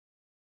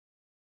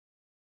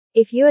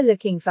If you are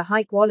looking for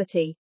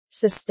high-quality,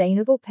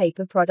 sustainable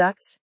paper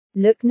products,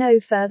 look no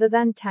further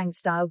than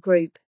Tangstyle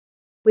Group.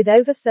 With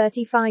over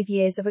 35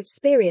 years of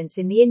experience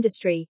in the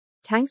industry,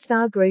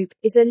 Tangstyle Group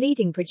is a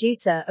leading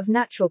producer of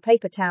natural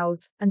paper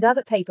towels and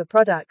other paper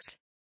products.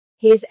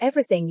 Here's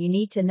everything you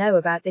need to know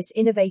about this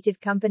innovative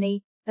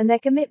company and their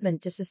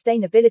commitment to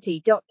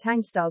sustainability.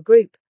 Tangstyle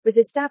Group was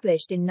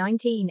established in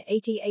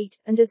 1988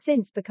 and has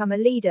since become a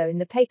leader in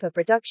the paper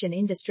production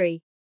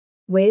industry.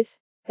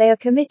 They are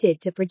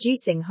committed to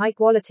producing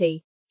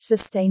high-quality,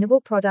 sustainable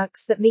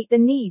products that meet the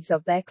needs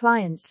of their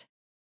clients.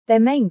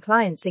 Their main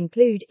clients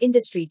include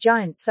industry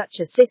giants such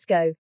as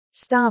Cisco,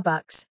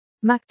 Starbucks,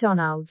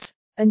 McDonald's,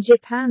 and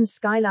Japan's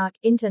Skylark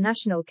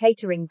International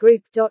Catering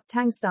Group.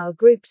 Tangstyle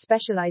Group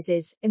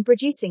specializes in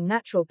producing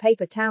natural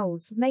paper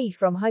towels made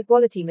from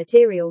high-quality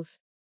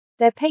materials.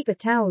 Their paper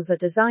towels are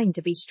designed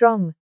to be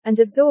strong and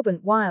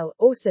absorbent while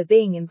also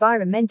being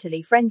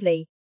environmentally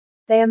friendly.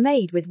 They are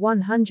made with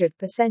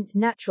 100%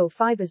 natural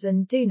fibers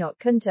and do not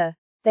cunter.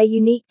 Their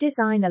unique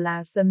design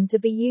allows them to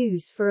be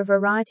used for a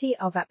variety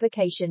of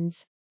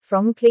applications,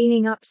 from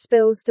cleaning up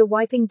spills to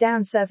wiping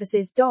down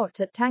surfaces.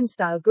 At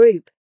Tangstyle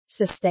Group,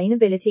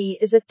 sustainability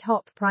is a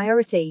top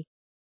priority.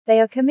 They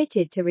are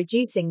committed to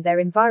reducing their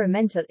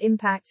environmental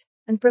impact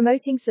and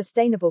promoting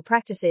sustainable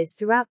practices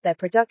throughout their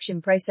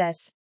production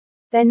process.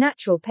 Their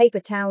natural paper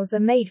towels are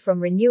made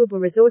from renewable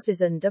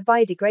resources and are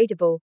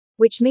biodegradable,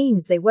 which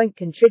means they won't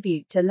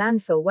contribute to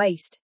landfill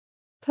waste.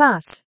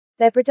 Plus,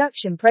 their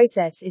production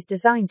process is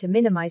designed to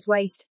minimize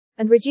waste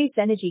and reduce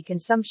energy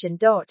consumption.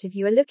 If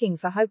you are looking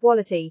for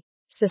high-quality,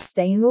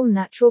 sustainable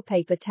natural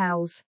paper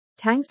towels,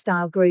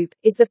 Tangstyle Group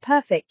is the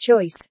perfect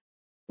choice.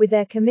 With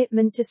their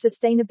commitment to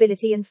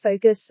sustainability and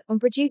focus on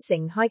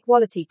producing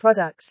high-quality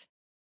products,